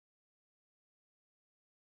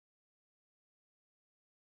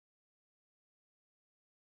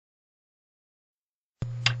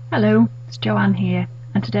Hello, it's Joanne here,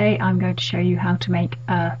 and today I'm going to show you how to make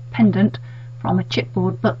a pendant from a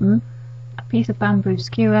chipboard button, a piece of bamboo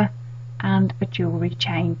skewer and a jewellery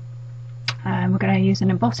chain. We're going to use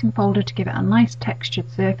an embossing folder to give it a nice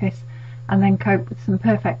textured surface and then coat with some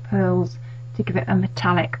perfect pearls to give it a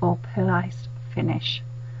metallic or pearlized finish.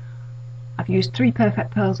 I've used 3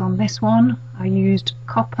 perfect pearls on this one. I used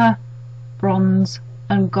copper, bronze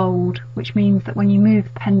and gold, which means that when you move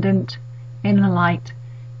the pendant in the light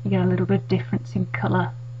you get a little bit of difference in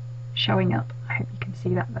colour showing up. I hope you can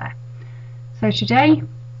see that there. So today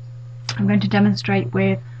I'm going to demonstrate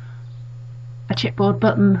with a chipboard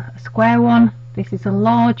button, a square one. This is a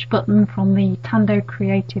large button from the Tando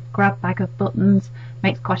Creative grab bag of buttons,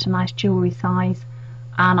 makes quite a nice jewellery size,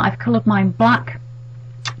 and I've coloured mine black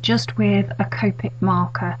just with a Copic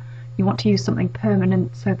marker. You want to use something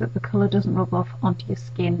permanent so that the colour doesn't rub off onto your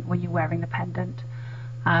skin when you're wearing the pendant.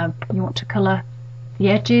 You want to colour the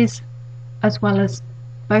edges as well as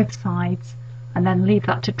both sides, and then leave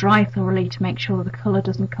that to dry thoroughly to make sure the colour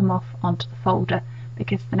doesn't come off onto the folder,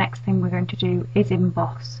 because the next thing we're going to do is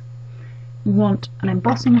emboss. You want an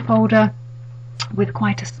embossing folder with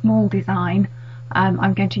quite a small design.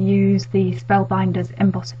 I'm going to use the Spellbinder's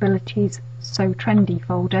Embossabilities So Trendy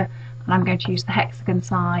folder, and I'm going to use the hexagon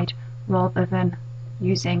side rather than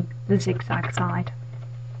using the zigzag side.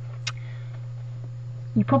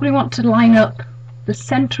 You probably want to line up the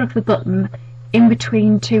centre of the button in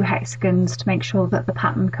between 2 hexagons to make sure that the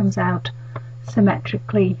pattern comes out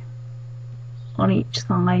symmetrically on each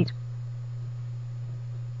side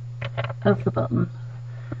of the button.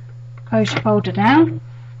 Close your folder down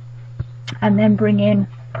and then bring in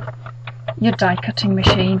your die cutting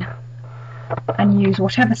machine and use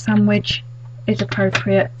whatever sandwich is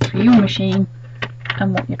appropriate for your machine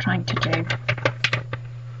and what you're trying to do.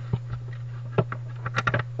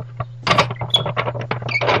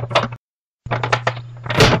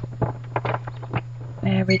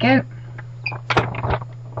 There we go.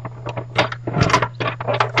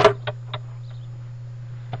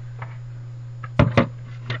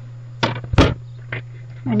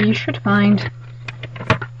 And you should find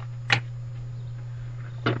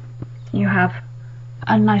you have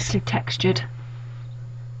a nicely textured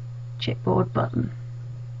chipboard button.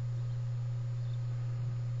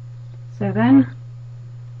 So then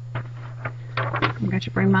I'm going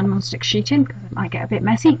to bring my non-stick sheet in because it might get a bit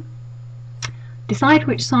messy. Decide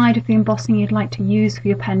which side of the embossing you'd like to use for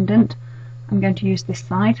your pendant. I'm going to use this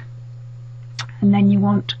side. And then you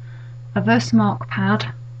want a Versamark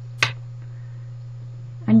pad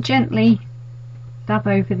and gently dab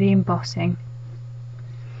over the embossing.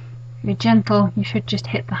 If you're gentle, you should just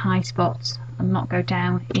hit the high spots and not go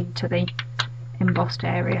down into the embossed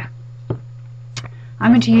area.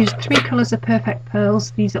 I'm going to use 3 colours of perfect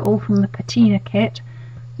pearls. These are all from the Patina kit.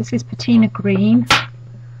 This is Patina Green.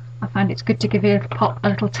 I find it's good to give it a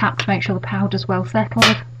little tap to make sure the powder's well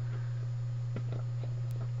settled.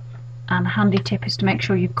 And a handy tip is to make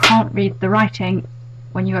sure you can't read the writing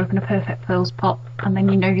when you open a perfect pearls pot, and then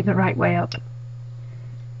you know you're the right way up.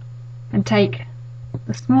 And take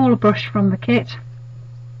the smaller brush from the kit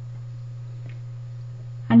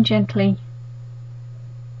and gently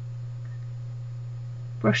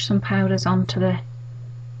brush some powders onto the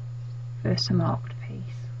Versamark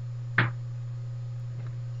piece.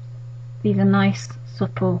 These are nice,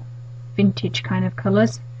 subtle, vintage kind of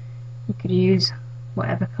colours. You could use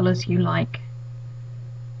whatever colours you like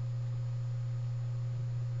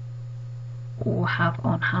or have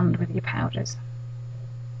on hand with your powders.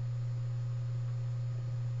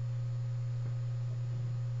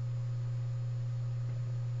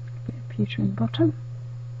 A bit of pewter in the bottom.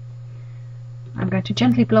 I'm going to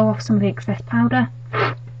gently blow off some of the excess powder,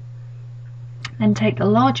 then take the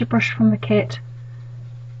larger brush from the kit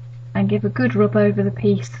and give a good rub over the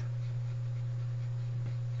piece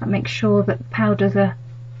and make sure that the powders are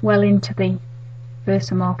well into the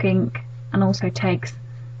Versamark ink, and also takes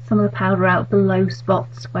some of the powder out the low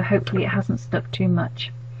spots where hopefully it hasn't stuck too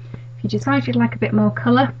much. If you decide you'd like a bit more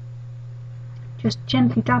colour, just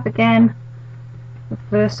gently dab again with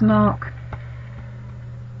Versamark.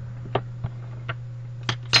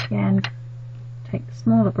 Again, take the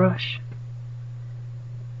smaller brush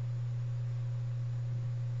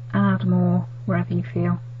and add more wherever you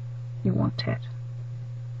feel you want it.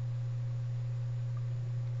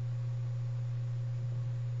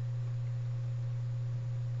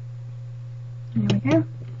 There we go.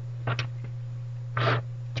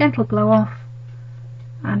 Gentle blow off,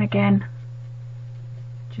 and again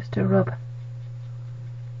just a rub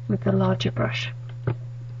with the larger brush. I'm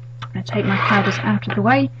going to take my powders out of the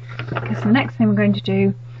way because the next thing we're going to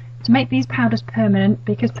do To make these powders permanent,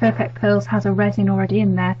 because Perfect Pearls has a resin already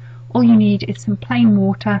in there, all you need is some plain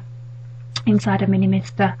water inside a mini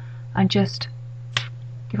mister and just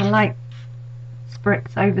give a light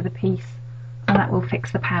spritz over the piece, and that will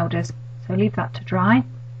fix the powders. So leave that to dry.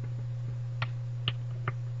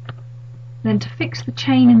 Then to fix the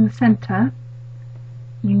chain in the centre,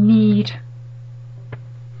 you need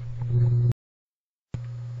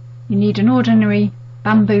an ordinary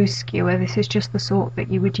bamboo skewer. This is just the sort that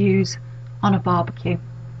you would use on a barbecue,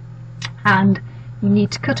 and you need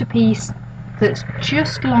to cut a piece that's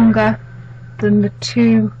just longer than the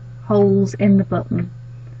 2 holes in the button.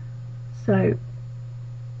 So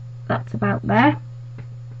that's about there.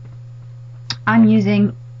 I'm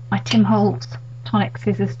using my Tim Holtz tonic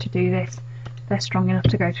scissors to do this. They're strong enough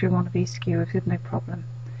to go through one of these skewers with no problem.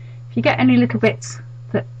 If you get any little bits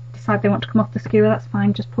that decide they want to come off the skewer, that's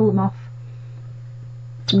fine, just pull them off.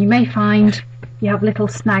 And you may find you have little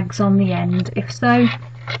snags on the end. If so,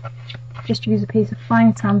 just use a piece of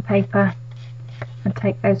fine sandpaper and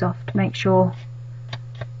take those off to make sure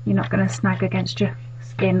you're not going to snag against your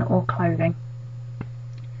skin or clothing.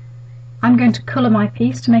 I'm going to colour my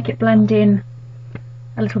piece to make it blend in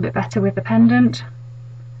a little bit better with the pendant.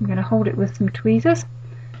 I'm going to hold it with some tweezers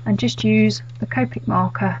and just use the Copic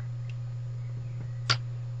marker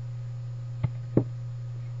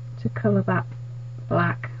to colour that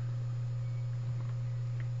black.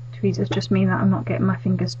 Tweezers just mean that I'm not getting my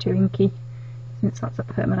fingers too inky, since that's a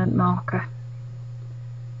permanent marker.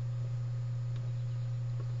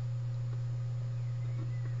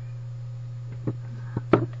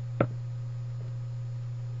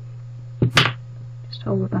 Just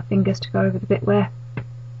hold with my fingers to go over the bit where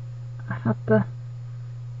I had the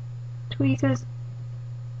tweezers.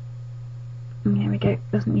 And there we go,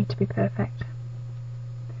 doesn't need to be perfect.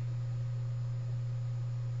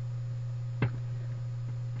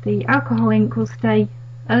 The alcohol ink will stay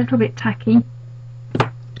a little bit tacky,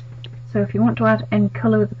 so if you want to add any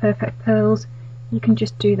colour with the Perfect Pearls, you can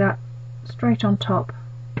just do that straight on top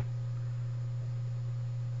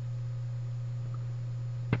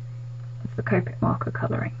of the Copic marker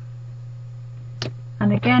colouring.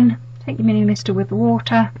 And again, take your mini mister with the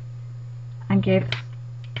water and give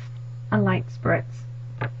a light spritz.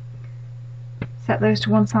 Set those to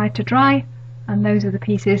one side to dry, and those are the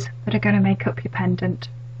pieces that are going to make up your pendant.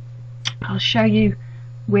 I'll show you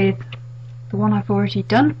with the one I've already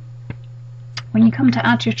done. When you come to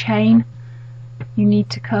add your chain, you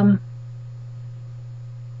need to come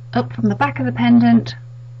up from the back of the pendant,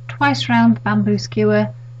 twice round the bamboo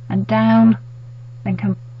skewer and down, then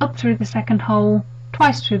come up through the second hole,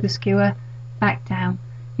 twice through the skewer, back down.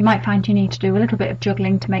 You might find you need to do a little bit of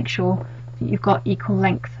juggling to make sure that you've got equal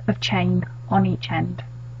length of chain on each end.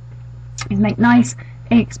 These make nice,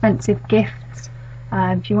 inexpensive gifts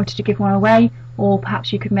if you wanted to give one away, or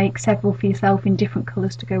perhaps you could make several for yourself in different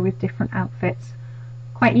colours to go with different outfits.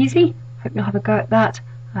 Quite easy. Hope you'll have a go at that.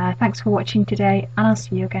 Thanks for watching today, and I'll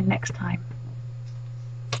see you again next time.